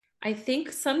I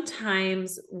think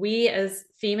sometimes we as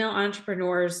female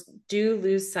entrepreneurs do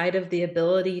lose sight of the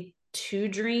ability to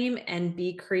dream and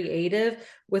be creative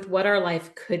with what our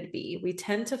life could be. We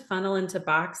tend to funnel into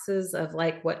boxes of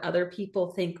like what other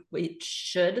people think it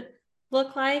should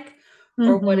look like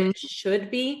or what Hmm. it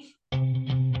should be.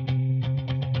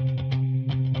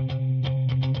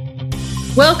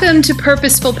 Welcome to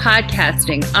Purposeful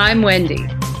Podcasting. I'm Wendy.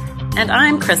 And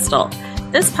I'm Crystal.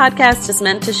 This podcast is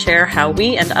meant to share how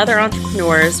we and other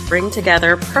entrepreneurs bring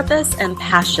together purpose and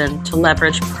passion to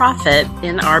leverage profit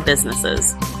in our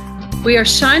businesses. We are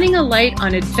shining a light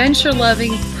on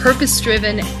adventure-loving,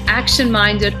 purpose-driven,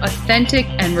 action-minded, authentic,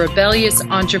 and rebellious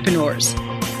entrepreneurs.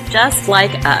 Just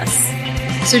like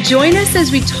us. So join us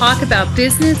as we talk about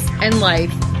business and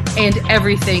life and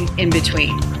everything in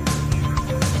between.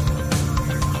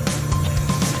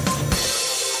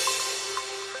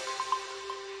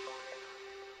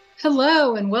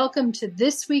 Hello, and welcome to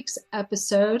this week's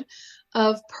episode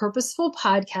of Purposeful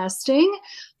Podcasting.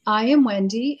 I am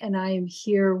Wendy, and I am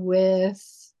here with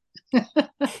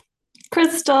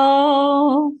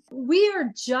Crystal. We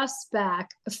are just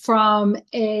back from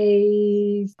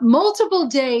a multiple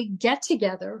day get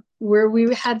together where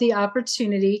we had the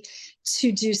opportunity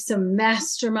to do some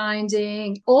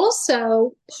masterminding.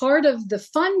 Also, part of the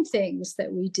fun things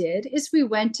that we did is we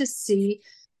went to see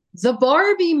the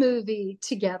Barbie movie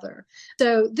together.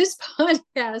 So this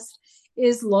podcast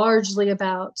is largely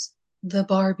about the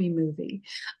Barbie movie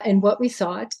and what we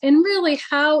thought and really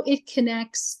how it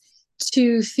connects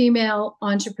to female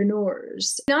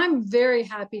entrepreneurs. And I'm very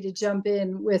happy to jump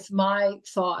in with my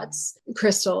thoughts.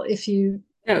 Crystal, if you...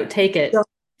 No, take it.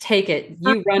 Take it.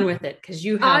 You run with it because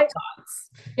you have thoughts.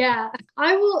 Yeah,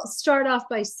 I will start off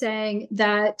by saying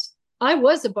that I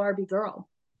was a Barbie girl.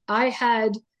 I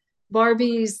had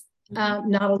Barbies,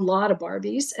 not a lot of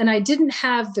Barbies, and I didn't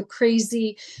have the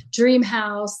crazy dream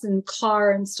house and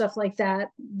car and stuff like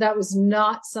that. That was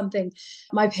not something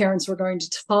my parents were going to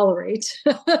tolerate.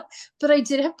 But I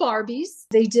did have Barbies.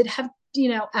 They did have,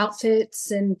 outfits,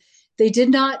 and they did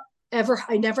not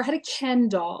I never had a Ken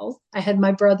doll. I had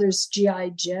my brother's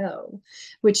G.I. Joe,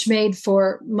 which made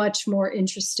for much more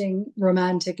interesting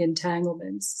romantic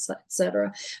entanglements,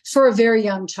 etc., for a very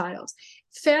young child.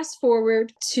 Fast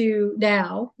forward to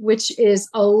now, which is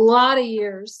a lot of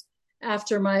years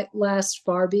after my last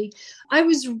Barbie, I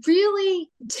was really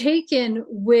taken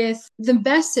with the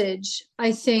message,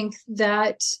 I think,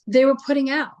 that they were putting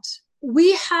out.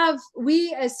 We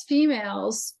as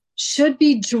females should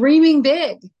be dreaming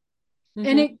big. Mm-hmm.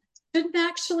 And it shouldn't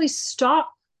actually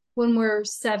stop when we're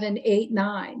 7, 8,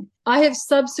 9. I have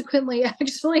subsequently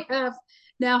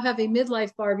now have a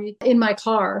midlife Barbie in my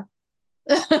car.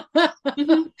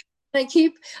 Mm-hmm. I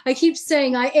keep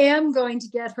saying I am going to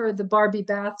get her the Barbie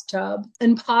bathtub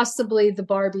and possibly the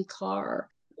Barbie car.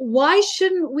 Why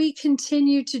shouldn't we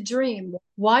continue to dream?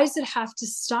 Why does it have to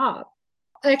stop?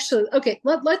 Actually, okay,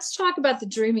 let's talk about the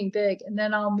dreaming big, and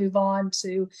then I'll move on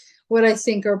to what I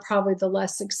think are probably the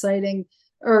less exciting,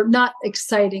 or not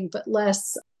exciting, but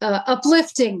less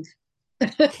uplifting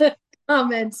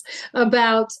comments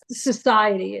about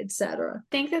society, etc. I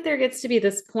think that there gets to be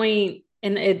this point,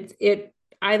 and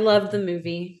I love the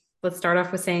movie. Let's start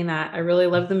off with saying that. I really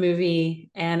love the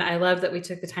movie, and I love that we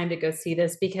took the time to go see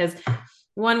this because,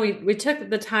 one, we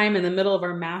took the time in the middle of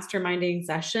our masterminding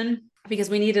session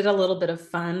because we needed a little bit of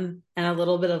fun and a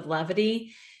little bit of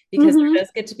levity, because there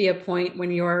does get to be a point when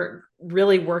you're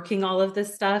really working all of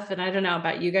this stuff. And I don't know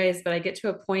about you guys, but I get to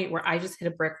a point where I just hit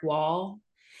a brick wall.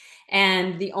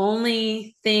 And the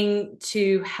only thing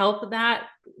to help that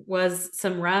was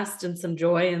some rest and some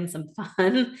joy and some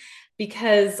fun,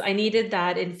 because I needed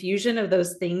that infusion of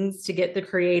those things to get the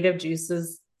creative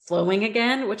juices flowing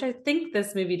again, which I think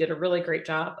this movie did a really great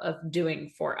job of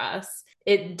doing for us.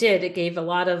 It did. It gave a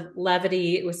lot of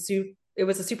levity. It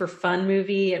was a super fun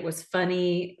movie. It was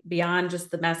funny beyond just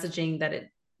the messaging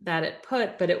that it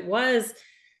put, but it was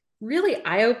really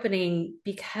eye-opening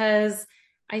because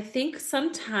I think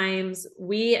sometimes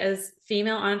we as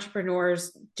female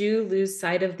entrepreneurs do lose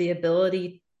sight of the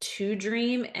ability to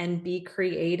dream and be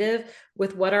creative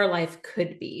with what our life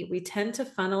could be. We tend to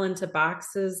funnel into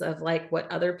boxes of like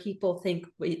what other people think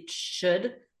it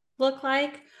should look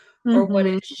like or what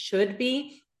it should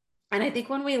be. And I think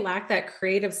when we lack that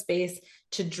creative space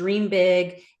to dream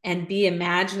big and be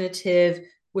imaginative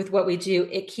with what we do,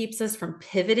 it keeps us from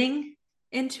pivoting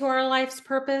into our life's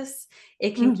purpose.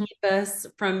 It can keep us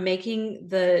from making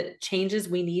the changes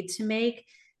we need to make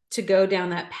to go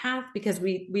down that path, because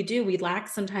we lack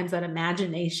sometimes that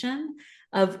imagination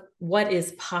of what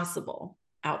is possible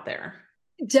out there.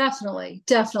 Definitely.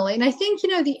 And I think,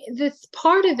 the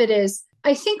part of it is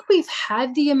I think we've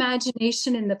had the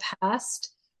imagination in the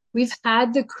past. We've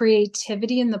had the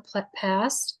creativity in the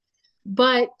past,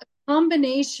 but a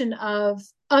combination of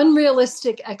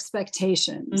unrealistic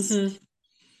expectations, Mm-hmm.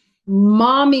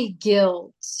 mommy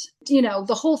guilt,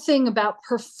 the whole thing about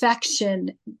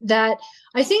perfection, that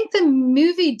I think the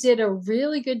movie did a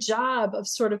really good job of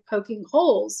sort of poking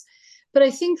holes. But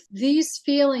I think these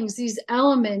feelings, these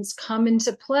elements come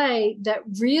into play that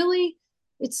really,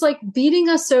 it's like beating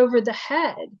us over the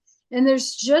head. And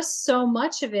there's just so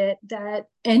much of it that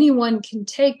anyone can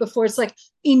take before it's like,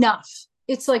 enough.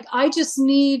 It's like, I just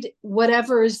need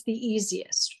whatever is the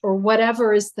easiest or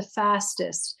whatever is the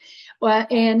fastest.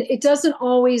 And it doesn't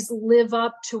always live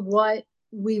up to what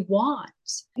we want.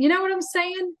 You know what I'm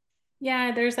saying?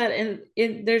 Yeah, there's that,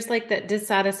 and there's like that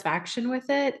dissatisfaction with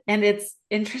it. And it's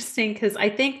interesting because I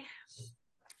think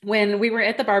when we were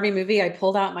at the Barbie movie, I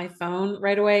pulled out my phone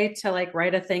right away to like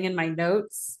write a thing in my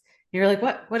notes. You're like,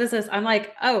 what is this? I'm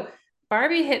like, oh,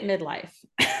 Barbie hit midlife.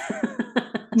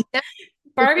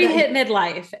 Barbie hit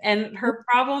midlife, and her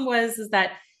problem was is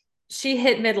that she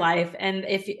hit midlife. And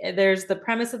if there's the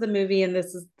premise of the movie, and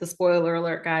this is the spoiler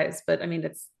alert, guys, but I mean,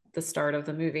 it's the start of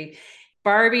the movie.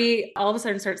 Barbie all of a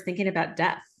sudden starts thinking about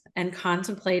death and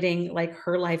contemplating like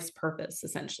her life's purpose,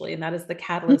 essentially. And that is the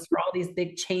catalyst for all these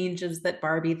big changes that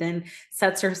Barbie then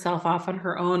sets herself off on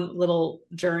her own little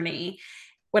journey.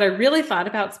 What I really thought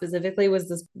about specifically was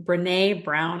this Brene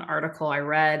Brown article I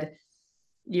read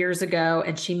years ago,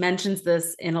 and she mentions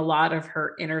this in a lot of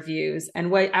her interviews.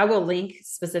 And what I will link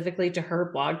specifically to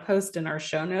her blog post in our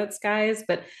show notes, guys,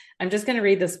 but I'm just going to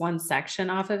read this one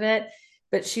section off of it.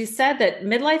 But she said that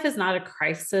midlife is not a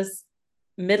crisis.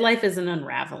 Midlife is an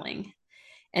unraveling.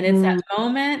 And it's that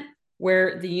moment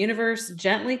where the universe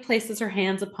gently places her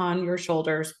hands upon your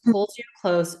shoulders, pulls you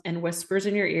close, and whispers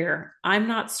in your ear, I'm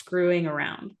not screwing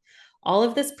around. All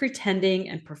of this pretending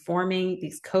and performing,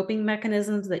 these coping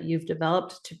mechanisms that you've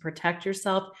developed to protect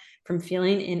yourself from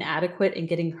feeling inadequate and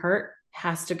getting hurt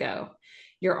has to go.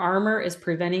 Your armor is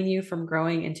preventing you from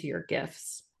growing into your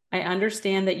gifts. I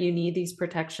understand that you need these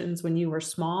protections when you were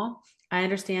small. I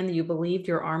understand that you believed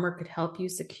your armor could help you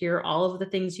secure all of the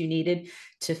things you needed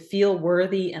to feel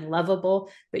worthy and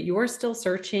lovable, but you're still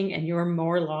searching and you're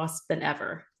more lost than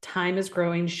ever. Time is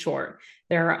growing short.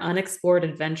 There are unexplored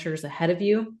adventures ahead of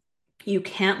you. You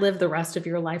can't live the rest of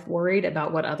your life worried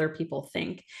about what other people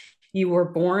think. You were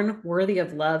born worthy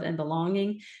of love and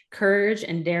belonging. Courage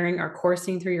and daring are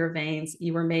coursing through your veins.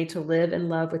 You were made to live and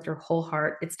love with your whole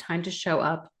heart. It's time to show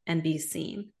up and be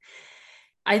seen.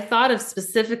 I thought of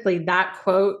specifically that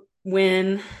quote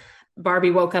when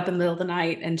Barbie woke up in the middle of the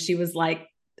night and she was like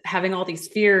having all these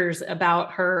fears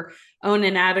about her own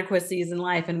inadequacies in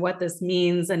life and what this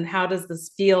means and how does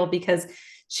this feel, because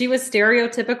she was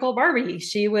stereotypical Barbie.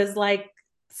 She was like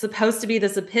supposed to be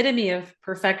this epitome of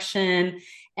perfection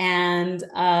and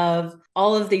of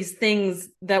all of these things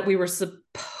that we were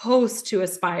supposed to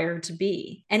aspire to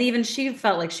be. And even she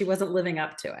felt like she wasn't living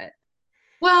up to it.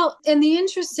 Well, and the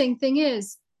interesting thing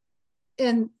is,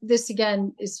 and this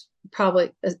again is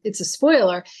probably, it's a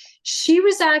spoiler, she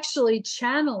was actually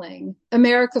channeling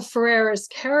America Ferrera's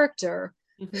character,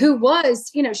 who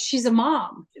was, she's a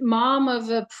mom of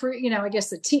a I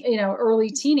guess early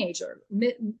teenager,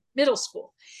 middle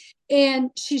school. And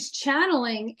she's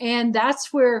channeling, and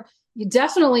that's where you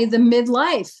definitely the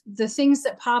midlife, the things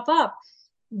that pop up,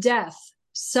 death,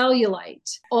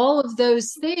 cellulite, all of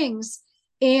those things.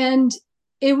 And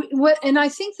I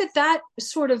think that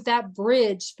sort of that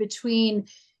bridge between,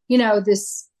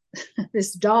 this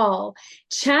doll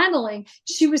channeling,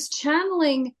 she was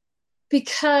channeling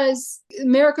because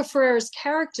America Ferrera's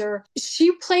character,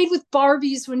 she played with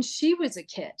Barbies when she was a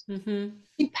kid.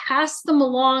 She passed them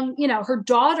along, her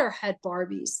daughter had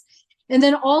Barbies. And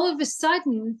then all of a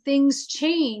sudden things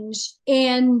change,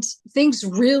 and things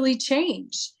really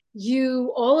change.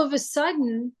 You all of a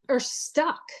sudden are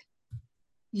stuck.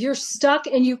 You're stuck,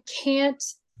 and you can't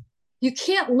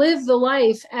live the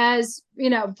life as,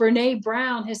 Brene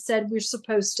Brown has said we're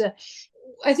supposed to.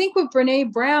 I think what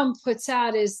Brene Brown puts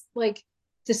out is like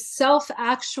the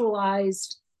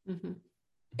self-actualized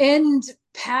end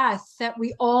path that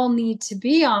we all need to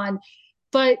be on.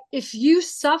 But if you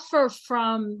suffer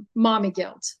from mommy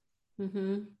guilt,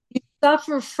 you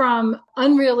suffer from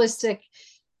unrealistic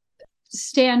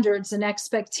standards and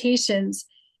expectations,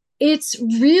 it's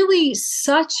really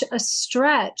such a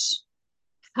stretch.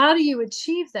 How do you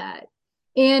achieve that?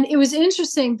 And it was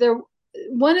interesting.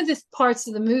 One of the parts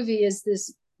of the movie is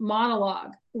this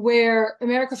monologue where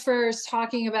America Ferrera is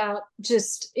talking about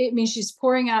she's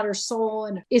pouring out her soul,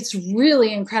 and it's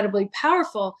really incredibly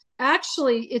powerful.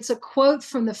 Actually, it's a quote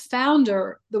from the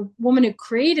founder, the woman who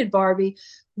created Barbie.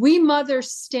 We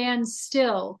mothers stand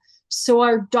still so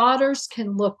our daughters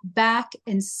can look back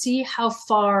and see how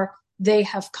far they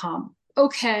have come.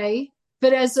 Okay.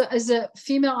 But as a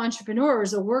female entrepreneur,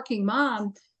 as a working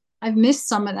mom, I've missed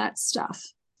some of that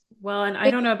stuff. Well, and I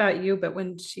don't know about you, but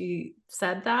when she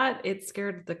said that, it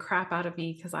scared the crap out of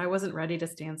me because I wasn't ready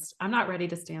to I'm not ready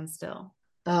to stand still.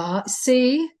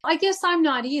 See, I guess I'm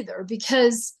not either,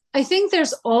 because I think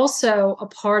there's also a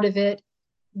part of it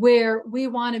where we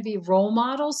want to be role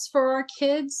models for our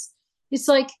kids. It's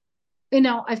like,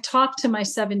 I've talked to my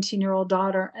 17-year-old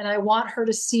daughter, and I want her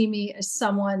to see me as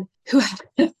someone who,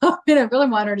 I really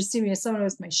want her to see me as someone who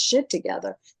has my shit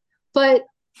together. But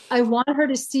I want her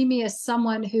to see me as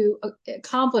someone who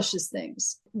accomplishes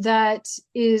things, that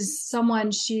is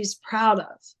someone she's proud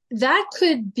of. That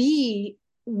could be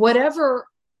whatever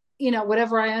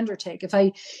I undertake.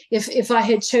 If I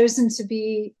had chosen to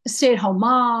be a stay-at-home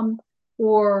mom,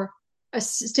 or a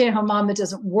stay-at-home mom that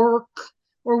doesn't work,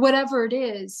 or whatever it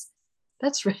is,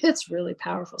 it's really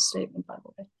powerful statement, by the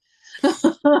way.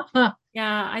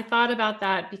 Yeah, I thought about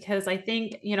that because I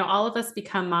think, all of us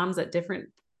become moms at different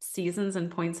seasons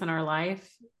and points in our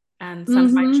life, and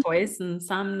some by choice and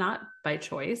some not by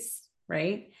choice,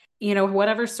 right?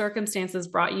 Whatever circumstances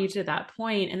brought you to that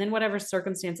point, and then whatever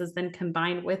circumstances then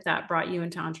combined with that brought you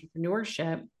into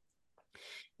entrepreneurship.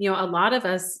 A lot of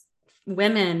us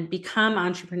women become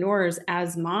entrepreneurs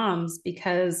as moms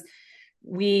because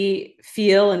we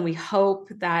feel and we hope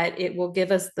that it will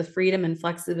give us the freedom and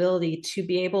flexibility to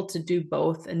be able to do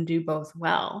both and do both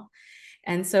well.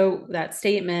 And so that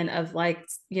statement of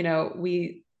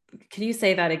can you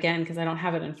say that again? Because I don't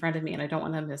have it in front of me and I don't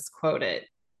want to misquote it.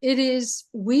 It is,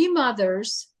 we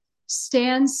mothers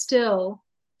stand still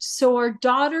so our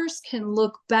daughters can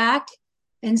look back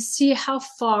and see how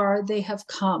far they have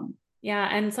come. Yeah.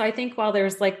 And so I think while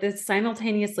there's this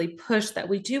simultaneously push that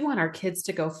we do want our kids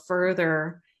to go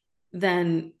further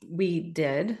than we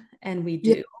did, and we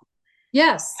do.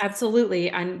 Yes,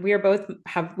 absolutely. And we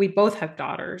both have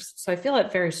daughters. So I feel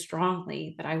it very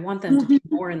strongly that I want them to do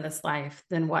more in this life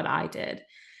than what I did.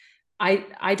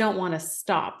 I don't want to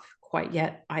stop quite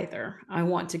yet either. I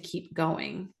want to keep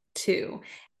going too.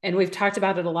 And we've talked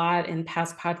about it a lot in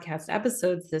past podcast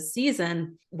episodes this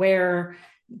season, where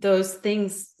those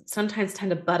things sometimes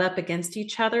tend to butt up against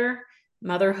each other,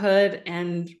 motherhood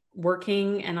and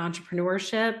working and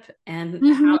entrepreneurship, and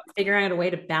how figuring out a way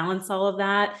to balance all of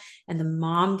that, and the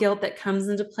mom guilt that comes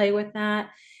into play with that.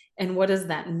 And what does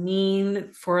that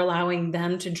mean for allowing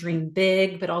them to dream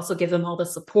big, but also give them all the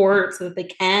support so that they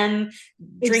can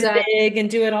dream big and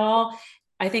do it all?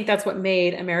 I think that's what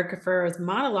made America Ferrera's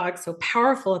monologue so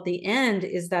powerful at the end,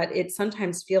 is that it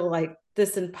sometimes feels like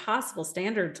this impossible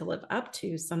standard to live up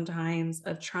to sometimes,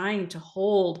 of trying to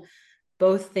hold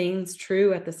both things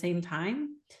true at the same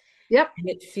time. Yep. And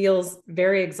it feels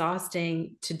very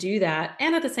exhausting to do that.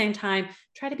 And at the same time,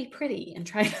 try to be pretty and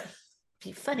try to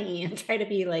be funny and try to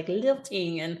be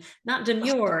lilting and not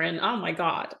demure. And oh my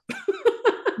God.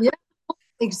 Yeah,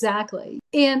 exactly.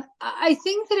 And I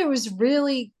think that it was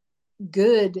really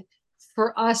good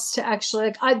for us to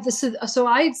actually, so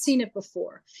I had seen it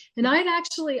before, and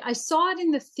I saw it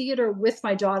in the theater with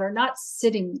my daughter, not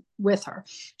sitting with her.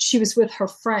 She was with her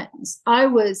friends. I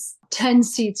was 10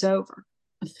 seats over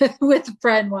with a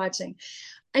friend watching.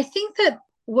 I think that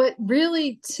what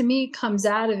really to me comes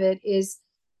out of it is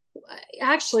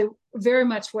actually very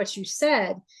much what you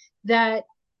said, that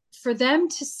for them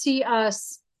to see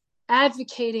us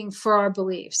advocating for our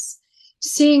beliefs,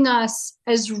 seeing us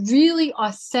as really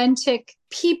authentic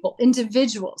people,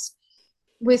 individuals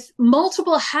with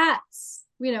multiple hats.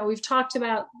 We've talked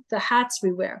about the hats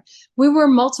we wear. We wear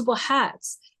multiple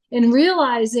hats, and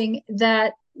realizing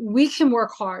that we can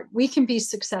work hard, we can be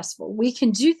successful, we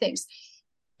can do things.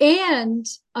 And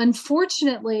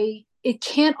unfortunately, it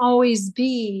can't always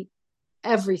be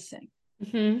everything.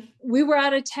 We were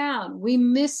out of town. We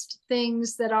missed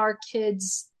things that our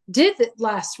kids did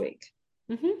last week.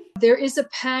 There is a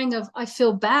pang of, I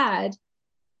feel bad.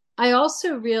 I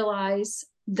also realize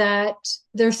that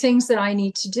there are things that I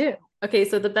need to do. Okay,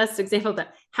 so the best example of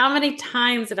that, how many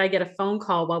times did I get a phone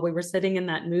call while we were sitting in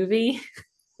that movie?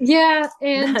 Yeah,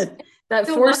 and that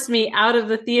forced me out of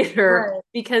the theater, right,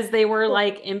 because they were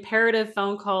imperative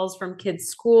phone calls from kids'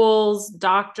 schools,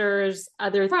 doctors,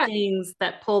 other things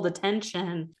that pulled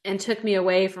attention and took me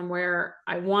away from where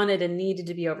I wanted and needed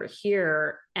to be over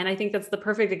here. And I think that's the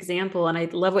perfect example. And I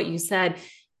love what you said.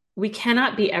 we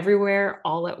cannot be everywhere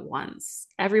all at once,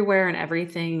 everywhere and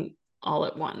everything all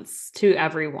at once to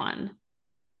everyone.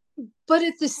 But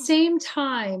at the same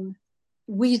time,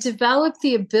 we develop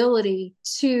the ability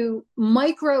to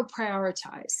micro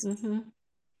prioritize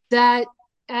that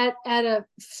at a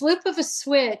flip of a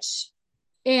switch,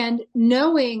 and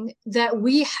knowing that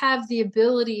we have the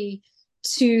ability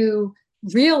to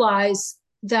realize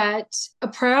that a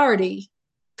priority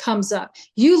comes up.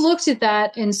 You looked at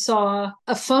that and saw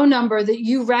a phone number that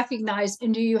you recognized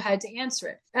and knew you had to answer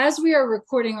it. As we are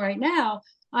recording right now,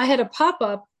 I had a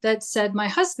pop-up that said, my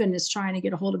husband is trying to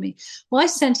get a hold of me. Well, I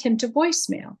sent him to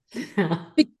voicemail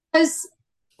because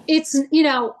it's,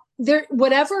 there,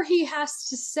 whatever he has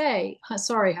to say,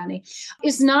 sorry, honey,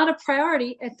 is not a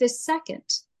priority at this second.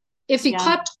 If he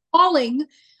kept calling,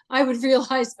 I would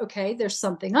realize, okay, there's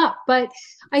something up. But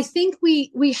I think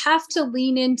we have to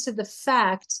lean into the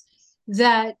fact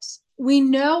that we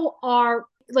know our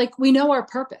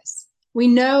purpose. We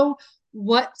know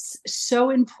what's so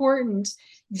important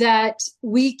that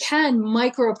we can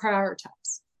micro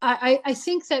prioritize. I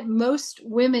think that most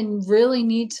women really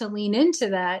need to lean into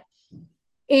that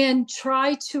and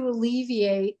try to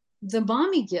alleviate the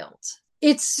mommy guilt.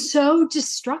 It's so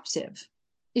destructive.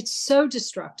 It's so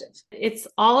destructive. It's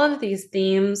all of these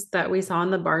themes that we saw in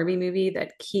the Barbie movie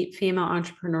that keep female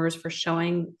entrepreneurs from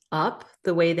showing up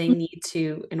the way they need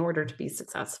to in order to be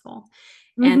successful.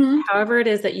 And however it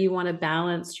is that you want to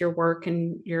balance your work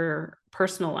and your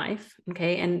personal life,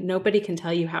 okay, and nobody can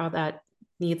tell you how that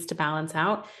needs to balance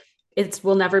out. It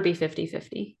will never be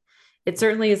 50-50. It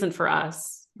certainly isn't for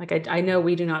us. Like I know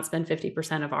we do not spend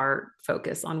 50% of our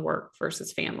focus on work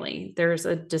versus family. There's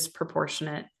a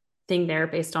disproportionate thing there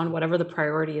based on whatever the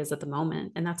priority is at the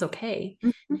moment. And that's okay.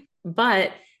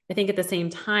 But I think at the same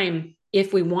time,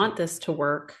 if we want this to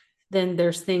work, then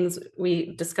there's things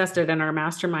we discussed it in our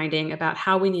masterminding about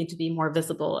how we need to be more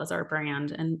visible as our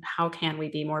brand and how can we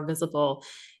be more visible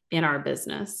in our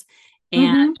business.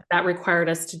 And that required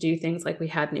us to do things like we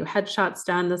had new headshots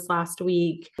done this last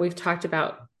week. We've talked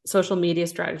about social media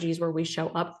strategies where we show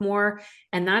up more.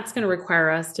 And that's going to require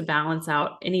us to balance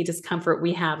out any discomfort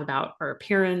we have about our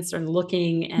appearance or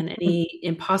looking and any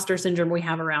imposter syndrome we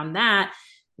have around that,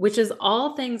 which is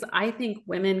all things I think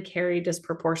women carry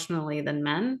disproportionately than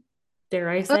men, dare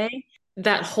I say,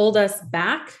 that hold us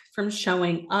back from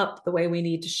showing up the way we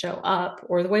need to show up,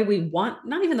 or the way we want,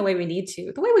 not even the way we need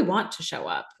to, the way we want to show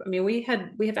up. I mean, we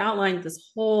have outlined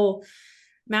this whole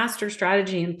master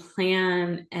strategy and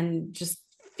plan and just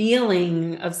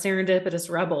feeling of serendipitous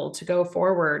rebel to go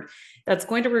forward. That's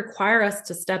going to require us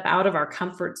to step out of our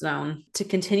comfort zone to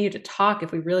continue to talk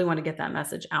if we really want to get that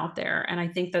message out there. And I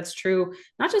think that's true,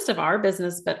 not just of our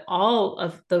business, but all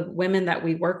of the women that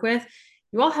we work with.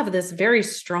 You all have this very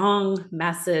strong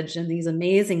message and these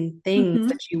amazing things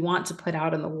that you want to put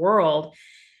out in the world.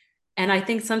 And I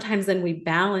think sometimes then we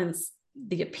balance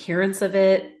the appearance of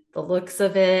it, the looks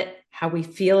of it, how we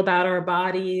feel about our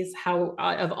bodies, how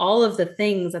of all of the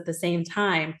things at the same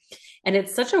time. And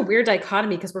it's such a weird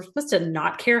dichotomy because we're supposed to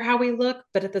not care how we look,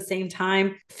 but at the same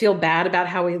time, feel bad about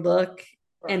how we look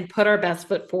and put our best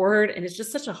foot forward. And it's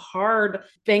just such a hard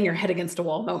bang your head against a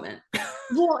wall moment.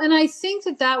 Well, and I think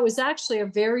that was actually a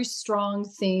very strong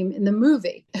theme in the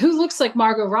movie. Who looks like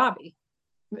Margot Robbie?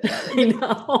 I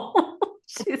know.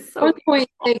 She's so At one point,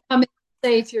 they come in and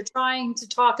say, if you're trying to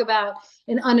talk about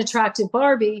an unattractive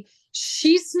Barbie,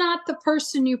 she's not the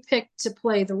person you picked to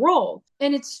play the role.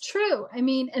 And it's true. I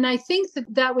mean, and I think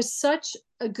that was such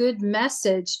a good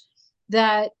message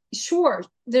that, sure,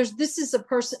 this is a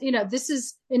person, this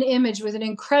is an image with an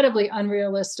incredibly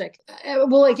unrealistic,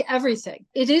 like everything.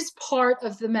 It is part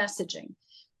of the messaging.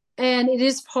 And it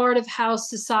is part of how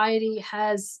society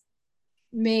has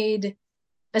made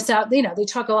us out. They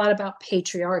talk a lot about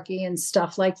patriarchy and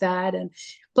stuff like that.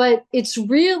 But it's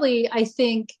really, I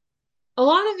think, a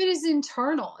lot of it is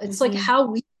internal. It's like how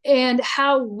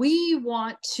we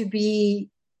want to be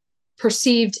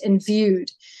perceived and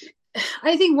viewed.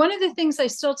 I think one of the things I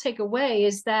still take away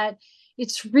is that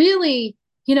it's really,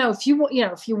 if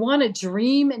you want to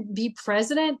dream and be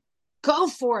president, go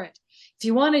for it. If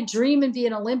you want to dream and be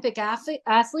an Olympic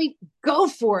athlete, go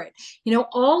for it.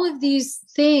 All of these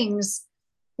things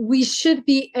we should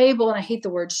be able, and I hate the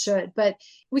word should, but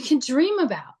we can dream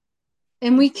about,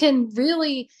 and we can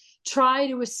really try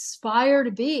to aspire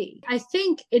to be. I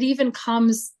think it even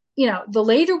comes, the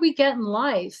later we get in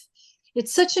life,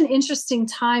 it's such an interesting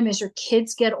time as your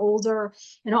kids get older,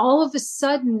 and all of a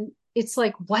sudden it's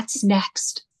like, what's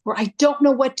next? Or I don't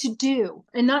know what to do.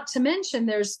 And not to mention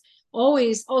there's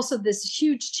always also this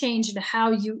huge change in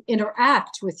how you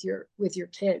interact with your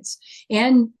kids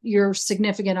and your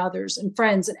significant others and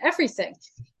friends and everything.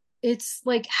 It's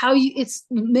like it's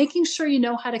making sure you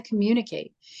know how to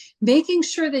communicate, making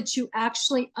sure that you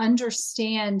actually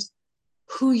understand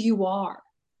who you are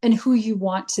and who you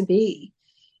want to be,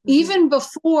 even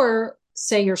before,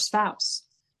 say, your spouse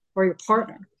or your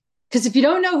partner. Because if you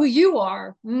don't know who you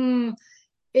are,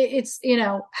 it's,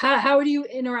 how do you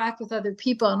interact with other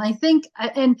people? And I think,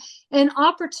 and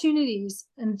opportunities,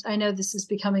 and I know this is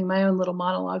becoming my own little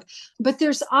monologue, but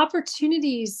there's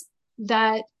opportunities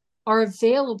that are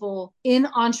available in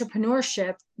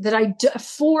entrepreneurship that I do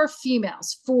for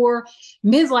females, for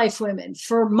midlife women,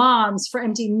 for moms, for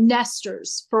empty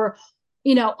nesters, for,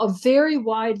 a very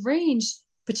wide range.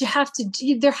 But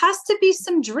there has to be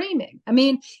some dreaming. I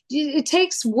mean, it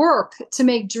takes work to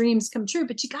make dreams come true,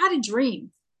 but you got to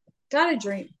dream. Got to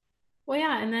dream. Well,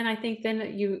 yeah. And then I think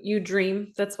then you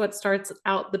dream. That's what starts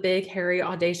out the big, hairy,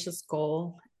 audacious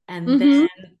goal. And then,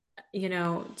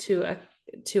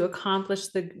 to accomplish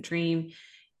the dream,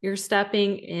 you're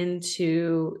stepping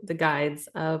into the guides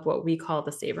of what we call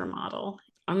the Savour model.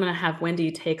 I'm going to have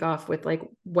Wendy take off with like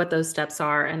what those steps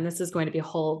are. And this is going to be a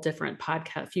whole different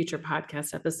future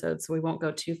podcast episode. So we won't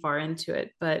go too far into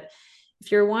it. But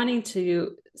if you're wanting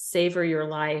to savor your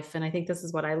life, and I think this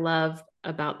is what I love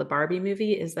about the Barbie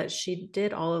movie, is that she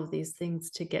did all of these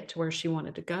things to get to where she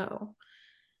wanted to go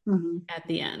at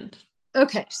the end.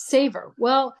 Okay, savor.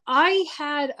 Well, I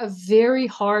had a very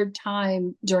hard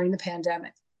time during the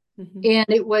pandemic. And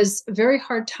it was a very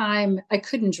hard time. I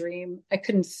couldn't dream. I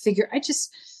couldn't figure. at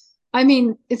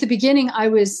the beginning, I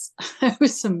was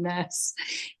a mess.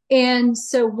 And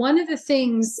so one of the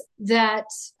things that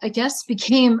I guess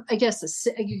became, you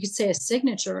could say, a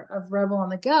signature of Rebel on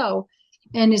the Go,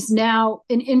 and is now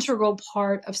an integral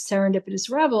part of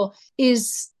Serendipitous Rebel,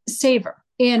 is savor.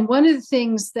 And one of the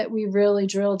things that we really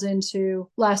drilled into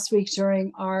last week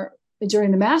during the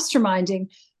masterminding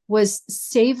was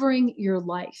savoring your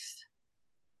life.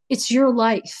 It's your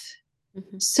life.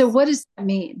 So what does that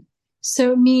mean?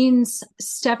 So it means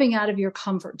stepping out of your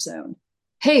comfort zone.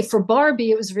 Hey, for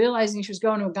Barbie, it was realizing she was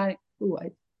going to a guy.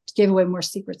 I gave away more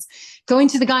secrets. Going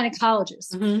to the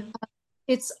gynecologist.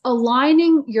 It's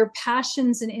aligning your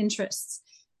passions and interests.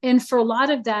 And for a lot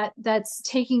of that's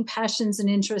taking passions and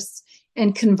interests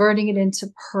and converting it into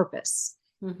purpose.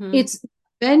 It's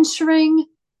venturing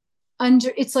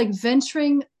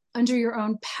under your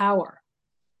own power.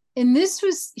 And this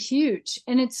was huge,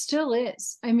 and it still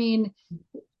is. I mean,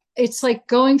 it's like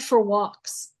going for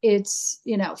walks. It's,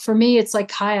 for me, it's like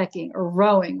kayaking or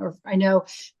rowing, or I know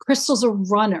Crystal's a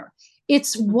runner.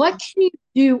 It's what can you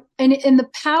do? And the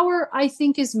power, I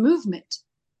think, is movement.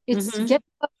 It's getting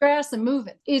up grass and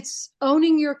moving. It's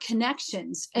owning your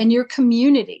connections and your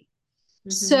community.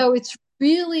 So it's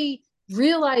really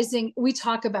realizing, we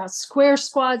talk about square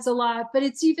squads a lot, but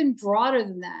it's even broader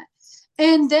than that.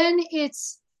 And then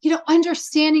it's,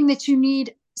 understanding that you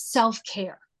need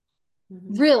self-care,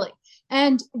 really.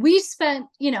 And we spent,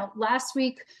 last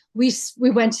week, we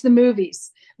went to the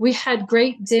movies. We had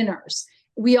great dinners.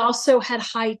 We also had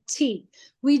high tea.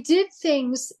 We did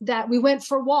things that we went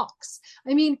for walks.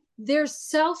 I mean, there's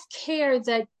self-care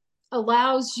that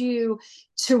allows you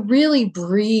to really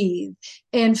breathe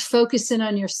and focus in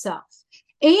on yourself.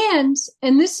 And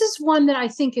this is one that I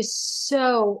think is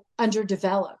so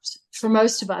underdeveloped for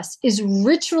most of us, is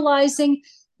ritualizing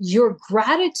your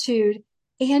gratitude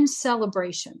and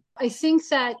celebration. I think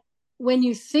that when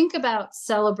you think about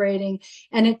celebrating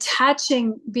and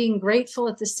attaching being grateful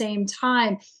at the same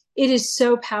time, it is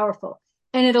so powerful.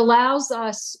 And it allows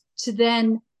us to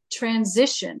then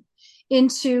transition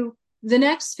into the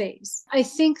next phase. I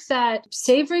think that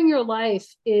savoring your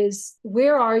life is,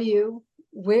 where are you?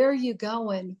 Where are you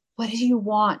going? What do you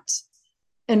want?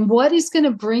 And what is going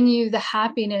to bring you the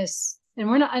happiness?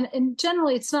 And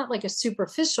generally it's not like a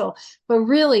superficial, but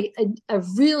really a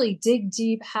really dig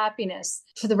deep happiness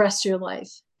for the rest of your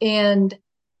life. And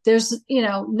there's,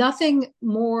 nothing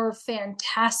more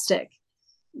fantastic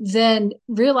than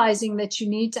realizing that you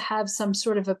need to have some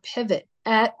sort of a pivot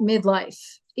at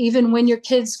midlife. Even when your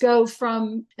kids go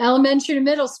from elementary to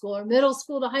middle school or middle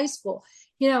school to high school,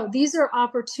 these are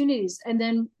opportunities, and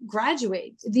then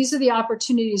graduate. These are the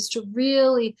opportunities to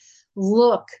really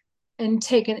look and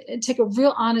take a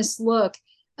real honest look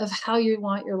of how you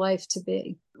want your life to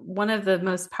be. One of the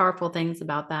most powerful things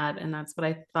about that, and that's what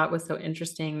I thought was so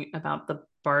interesting about the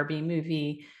Barbie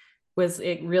movie, was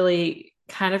it really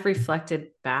kind of reflected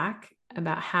back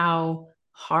about how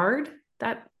hard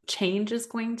that change is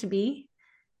going to be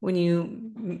when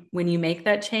you make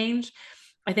that change.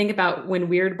 I think about when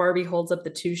Weird Barbie holds up the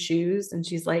two shoes and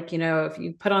she's like, if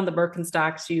you put on the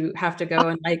Birkenstocks, you have to go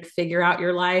and like figure out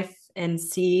your life and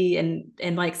see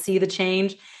and like see the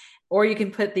change. Or you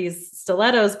can put these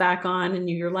stilettos back on and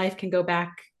your life can go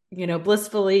back,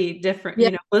 blissfully different,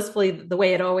 Yeah. blissfully the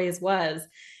way it always was.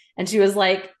 And she was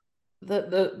like,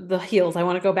 the heels, I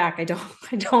want to go back. I don't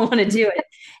want to do it.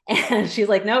 And she's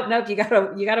like, nope, you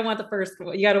gotta want the first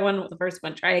one. You gotta want the first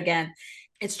one. Try again.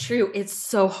 It's true. It's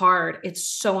so hard. It's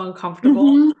so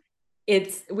uncomfortable.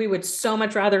 We would so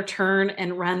much rather turn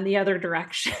and run the other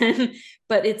direction.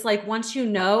 But it's like, once you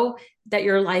know that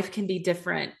your life can be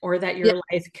different or that your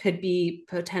life could be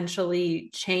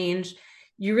potentially changed,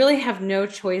 you really have no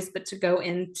choice but to go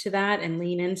into that and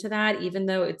lean into that, even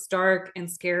though it's dark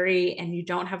and scary and you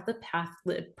don't have the path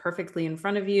lit perfectly in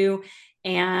front of you.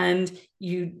 And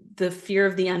the fear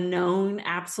of the unknown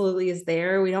absolutely is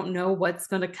there. We don't know what's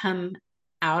going to come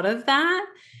out of that.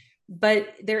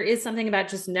 But there is something about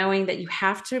just knowing that you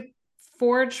have to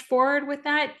forge forward with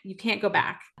that. You can't go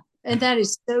back. And that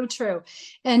is so true.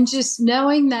 And just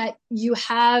knowing that you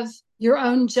have your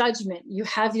own judgment, you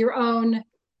have your own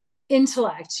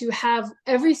intellect, you have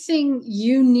everything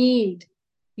you need.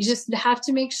 You just have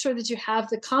to make sure that you have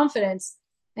the confidence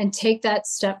and take that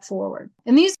step forward.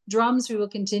 And these drums we will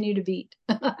continue to beat.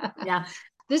 Yeah.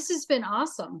 This has been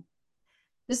awesome.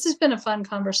 This has been a fun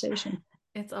conversation.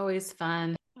 It's always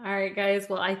fun. All right, guys.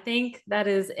 Well, I think that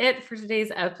is it for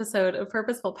today's episode of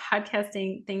Purposeful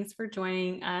Podcasting. Thanks for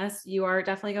joining us. You are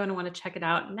definitely going to want to check it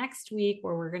out next week,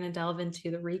 where we're going to delve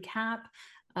into the recap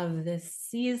of this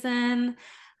season.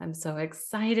 I'm so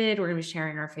excited. We're going to be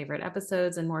sharing our favorite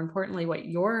episodes and, more importantly, what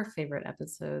your favorite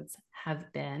episodes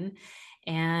have been.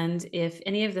 And if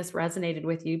any of this resonated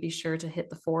with you, be sure to hit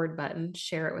the forward button,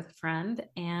 share it with a friend.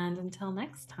 And until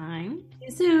next time, see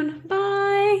you soon.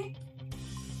 Bye.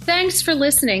 Thanks for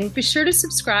listening. Be sure to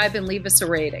subscribe and leave us a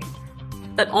rating.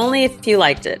 But only if you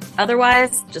liked it.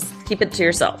 Otherwise, just keep it to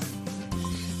yourself.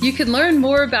 You can learn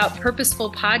more about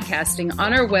purposeful podcasting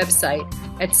on our website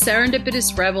at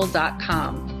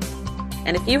serendipitousrebel.com.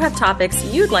 And if you have topics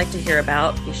you'd like to hear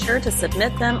about, be sure to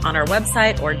submit them on our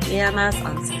website or DM us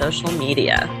on social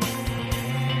media.